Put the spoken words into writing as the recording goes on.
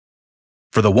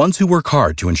For the ones who work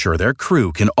hard to ensure their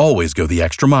crew can always go the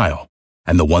extra mile,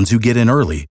 and the ones who get in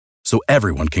early so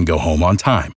everyone can go home on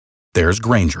time, there's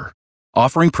Grainger,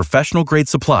 offering professional-grade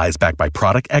supplies backed by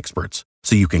product experts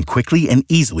so you can quickly and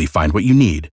easily find what you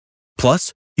need.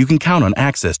 Plus, you can count on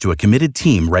access to a committed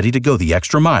team ready to go the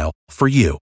extra mile for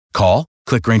you. Call,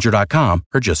 click Grainger.com,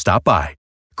 or just stop by.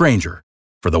 Grainger,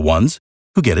 for the ones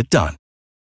who get it done.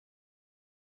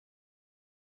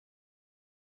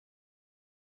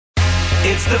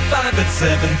 It's the 5 at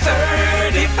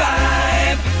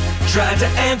 7:35. Try to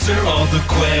answer all the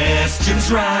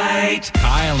questions right.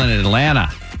 Kyle in Atlanta.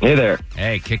 Hey there.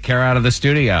 Hey, kick Kara out of the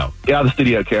studio. Get out of the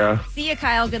studio, Kara. See you,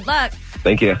 Kyle. Good luck.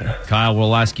 Thank you. Kyle,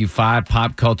 we'll ask you 5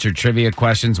 pop culture trivia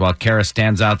questions while Kara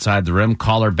stands outside the room.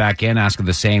 Call her back in, ask her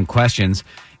the same questions.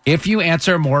 If you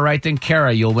answer more right than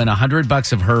Kara, you'll win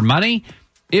 $100 of her money.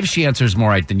 If she answers more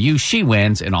right than you, she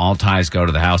wins, and all ties go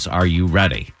to the house. Are you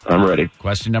ready? I'm ready.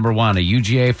 Question number 1. A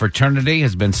UGA fraternity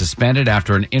has been suspended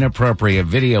after an inappropriate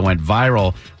video went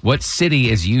viral. What city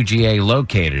is UGA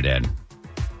located in?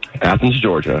 Athens,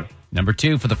 Georgia. Number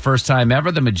 2, for the first time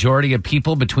ever, the majority of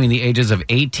people between the ages of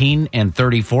 18 and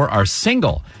 34 are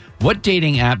single. What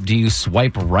dating app do you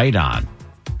swipe right on?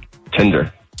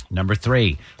 Tinder. Number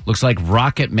 3, looks like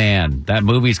Rocket Man. That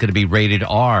movie is going to be rated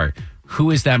R.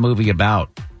 Who is that movie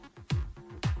about?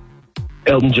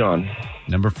 Elton John.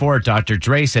 Number 4, Dr.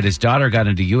 Dre said his daughter got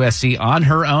into USC on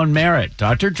her own merit.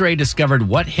 Dr. Dre discovered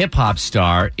what hip-hop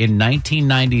star in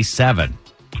 1997?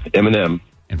 Eminem.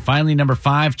 And finally, number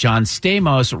 5, John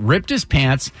Stamos ripped his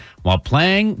pants while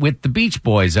playing with the Beach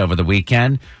Boys over the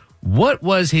weekend. What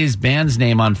was his band's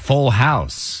name on Full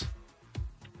House?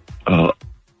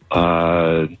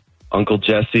 Uncle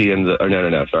Jesse and the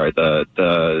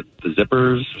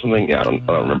Zippers or something. Yeah, I don't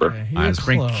remember. Let's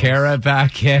bring Kara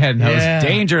back in. That was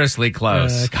dangerously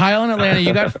close. Kyle in Atlanta,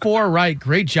 you got 4 right.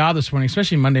 Great job this morning,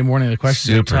 especially Monday morning. The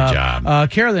questions Super job.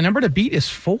 Kara, the number to beat is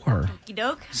 4.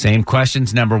 Okey-doke. Same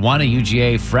questions. Number 1, a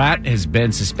UGA frat has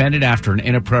been suspended after an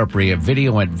inappropriate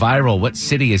video went viral. What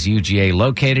city is UGA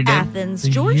located in? Athens, The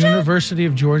Georgia. University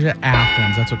of Georgia,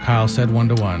 Athens. That's what Kyle said,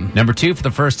 1-1. Number 2, for the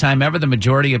first time ever, the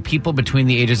majority of people between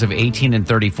the ages of 18 and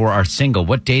 34 are single.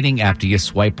 What dating app do you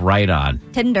swipe right on?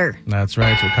 Tinder. That's right.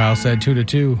 That's what Kyle said,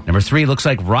 2-2. Number 3, looks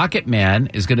like Rocket Man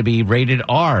is going to be rated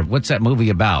R. What's that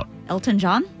movie about? Elton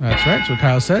John. That's right. That's what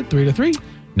Kyle said, 3-3.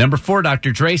 Number 4,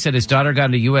 Dr. Dre said his daughter got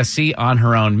into USC on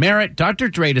her own merit. Dr.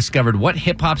 Dre discovered what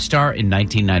hip-hop star in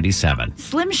 1997?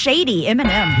 Slim Shady.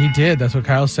 Eminem. He did. That's what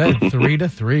Kyle said,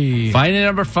 3-3. Finally,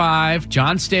 number 5,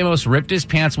 John Stamos ripped his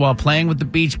pants while playing with the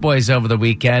Beach Boys over the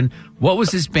weekend. What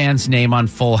was his band's name on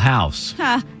Full House?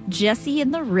 Jesse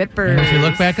and the Rippers. And if you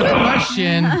look back at the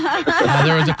question,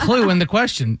 there was a clue in the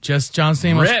question. Just John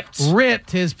Stamos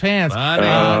ripped his pants.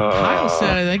 Kyle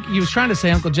said, I think he was trying to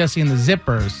say Uncle Jesse and the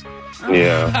Zippers.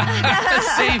 Yeah.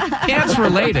 Same pants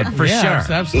related, for sure.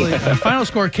 Absolutely. Final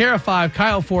score, Kara 5,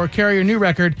 Kyle 4. Kara, your new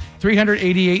record,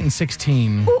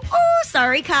 388-16. Ooh,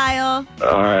 sorry, Kyle.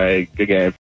 All right. Good game.